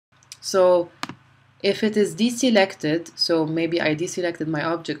So if it is deselected, so maybe I deselected my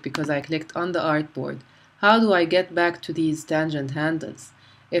object because I clicked on the artboard, how do I get back to these tangent handles?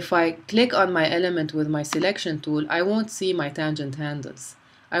 If I click on my element with my selection tool, I won't see my tangent handles.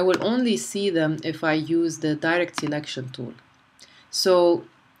 I will only see them if I use the direct selection tool. So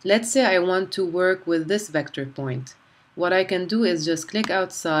let's say I want to work with this vector point. What I can do is just click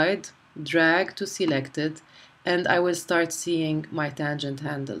outside, drag to selected, and I will start seeing my tangent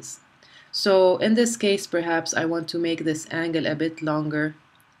handles. So in this case, perhaps I want to make this angle a bit longer,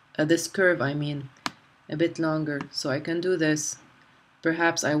 this curve I mean, a bit longer. So I can do this.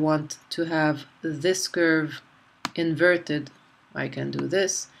 Perhaps I want to have this curve inverted. I can do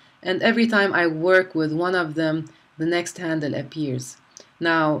this. And every time I work with one of them, the next handle appears.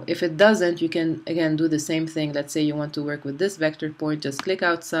 Now, if it doesn't, you can again do the same thing. Let's say you want to work with this vector point, just click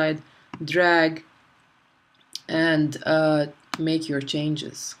outside, drag, and make your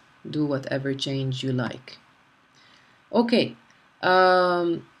changes. Do whatever change you like. Okay,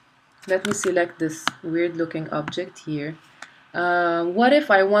 let me select this weird looking object here. What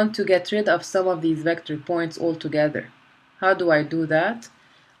if I want to get rid of some of these vector points altogether? How do I do that?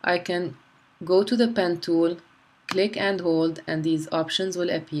 I can go to the pen tool, click and hold, and these options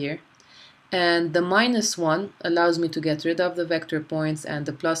will appear. And the -1 allows me to get rid of the vector points, and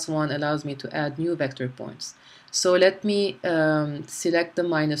the +1 allows me to add new vector points. So let me select the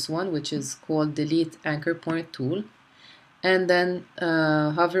 -1, which is called delete anchor point tool, and then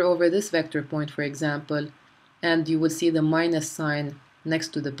hover over this vector point, for example, and you will see the minus sign next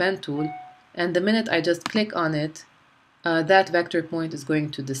to the pen tool, and the minute I just click on it, that vector point is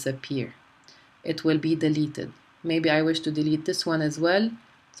going to disappear. It will be deleted. Maybe I wish to delete this one as well,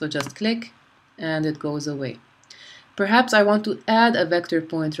 so just click and it goes away. Perhaps I want to add a vector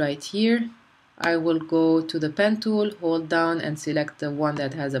point right here. I will go to the pen tool, hold down and select the one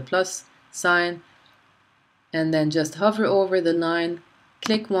that has a plus sign, and then just hover over the line,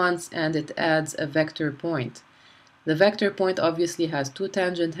 click once, and it adds a vector point. The vector point obviously has two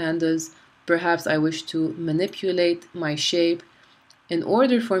tangent handles. Perhaps I wish to manipulate my shape. In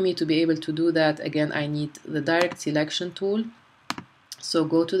order for me to be able to do that, again, I need the direct selection tool. So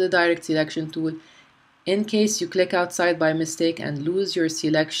go to the direct selection tool. In case you click outside by mistake and lose your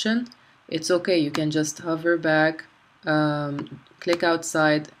selection, it's okay. You can just hover back, click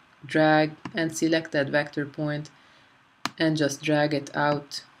outside, drag, and select that vector point, and just drag it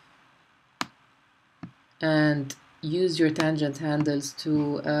out. And use your tangent handles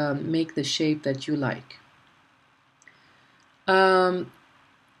to make the shape that you like.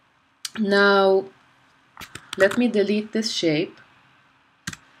 Now, let me delete this shape,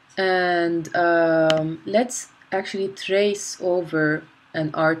 and let's actually trace over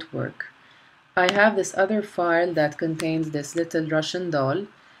an artwork. I have this other file that contains this little Russian doll,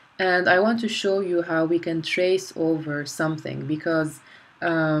 and I want to show you how we can trace over something, because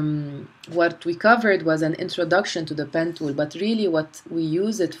what we covered was an introduction to the pen tool, but really what we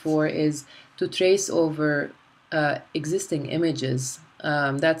use it for is to trace over existing images.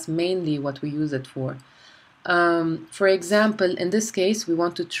 That's mainly what we use it for. For example, in this case, we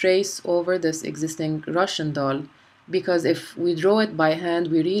want to trace over this existing Russian doll, because if we draw it by hand,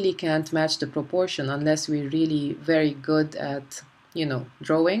 we really can't match the proportion unless we're really very good at,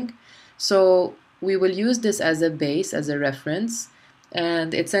 drawing. So we will use this as a base, as a reference,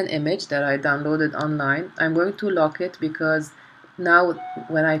 and it's an image that I downloaded online. I'm going to lock it because now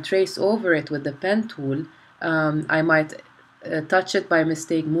when I trace over it with the pen tool, I might touch it by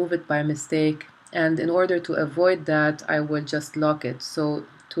mistake, move it by mistake, and in order to avoid that, I will just lock it. So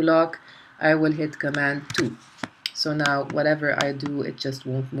to lock, I will hit Command 2. So now whatever I do, it just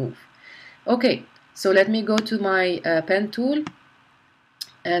won't move. Okay, so let me go to my pen tool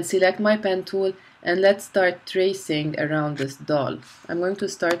and select my pen tool, and let's start tracing around this doll. I'm going to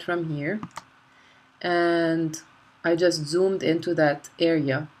start from here, and I just zoomed into that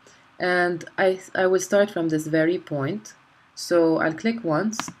area, and I will start from this very point. So I'll click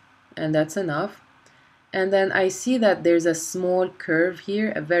once, and that's enough. And then I see that there's a small curve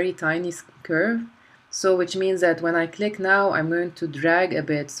here, a very tiny curve. So which means that when I click now, I'm going to drag a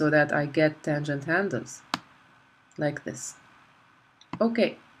bit so that I get tangent handles, like this.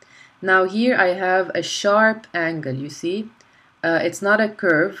 Okay, now here I have a sharp angle, you see. It's not a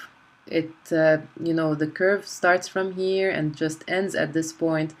curve. The curve starts from here and just ends at this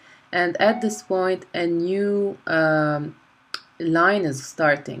point. And at this point, a new line is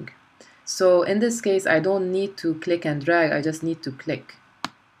starting. So in this case, I don't need to click and drag, I just need to click.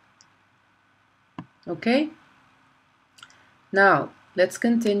 Okay? Now, let's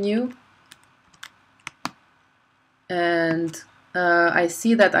continue. And I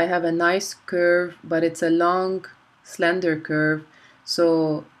see that I have a nice curve, but it's a long, slender curve.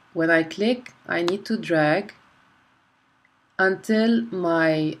 So when I click, I need to drag until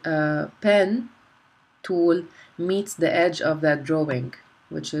my pen tool meets the edge of that drawing,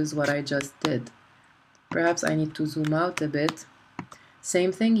 which is what I just did. Perhaps I need to zoom out a bit.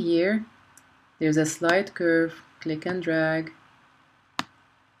 Same thing here. There's a slight curve, click and drag.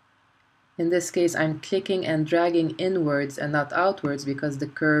 In this case, I'm clicking and dragging inwards and not outwards because the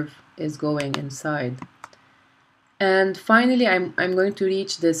curve is going inside. And finally, I'm going to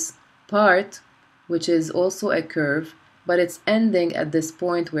reach this part, which is also a curve, but it's ending at this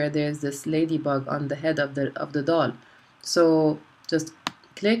point where there's this ladybug on the head of the doll. So just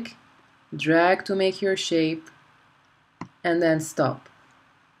click, drag to make your shape, and then stop.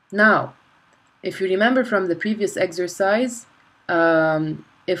 Now, if you remember from the previous exercise,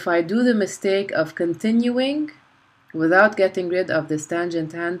 if I do the mistake of continuing without getting rid of this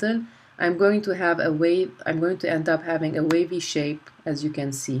tangent handle, I'm going to have a wave. I'm going to end up having a wavy shape, as you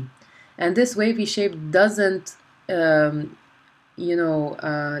can see. And this wavy shape doesn't,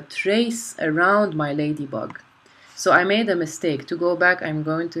 trace around my ladybug. So I made a mistake. To go back, I'm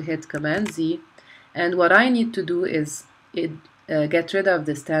going to hit Command Z, and what I need to do is get rid of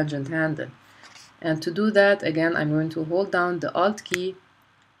this tangent handle. And to do that, again, I'm going to hold down the Alt key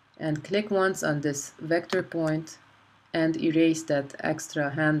and click once on this vector point and erase that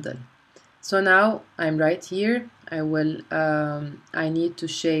extra handle. So now I'm right here. I need to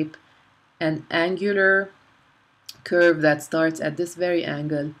shape an angular curve that starts at this very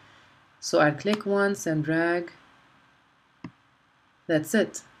angle. So I'll click once and drag. That's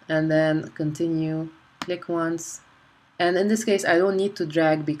it. And then continue, click once. And in this case, I don't need to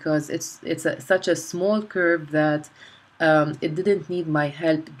drag because it's such a small curve that it didn't need my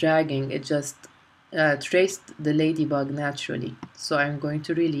help dragging. It just traced the ladybug naturally. So I'm going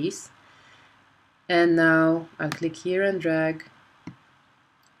to release. And now I'll click here and drag.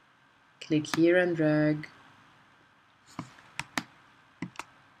 Click here and drag.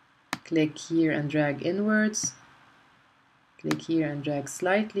 Click here and drag inwards. Click here and drag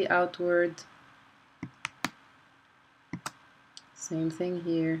slightly outward. Same thing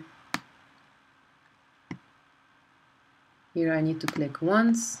here. Here I need to click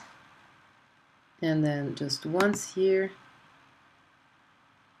once and then just once here.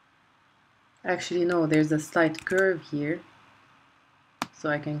 Actually, no, there's a slight curve here. So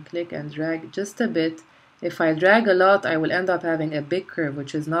I can click and drag just a bit. If I drag a lot, I will end up having a big curve,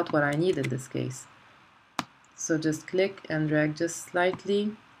 which is not what I need in this case. So just click and drag just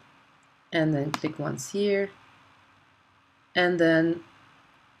slightly and then click once here. And then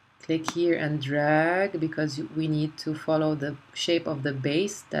click here and drag because we need to follow the shape of the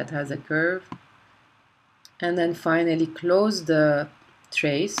base that has a curve. And then finally close the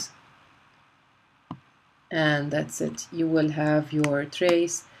trace. And that's it. You will have your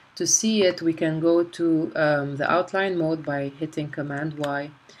trace. To see it, we can go to the outline mode by hitting Command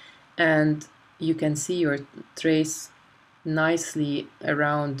Y. And you can see your trace nicely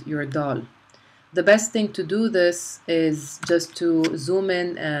around your doll. The best thing to do this is just to zoom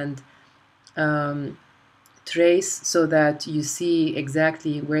in and trace so that you see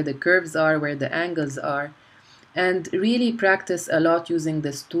exactly where the curves are, where the angles are, and really practice a lot using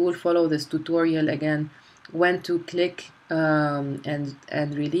this tool. Follow this tutorial again, when to click and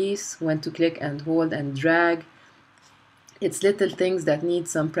release, when to click and hold and drag. It's little things that need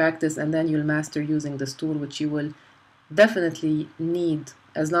some practice, and then you'll master using this tool, which you will definitely need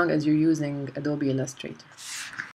as long as you're using Adobe Illustrator.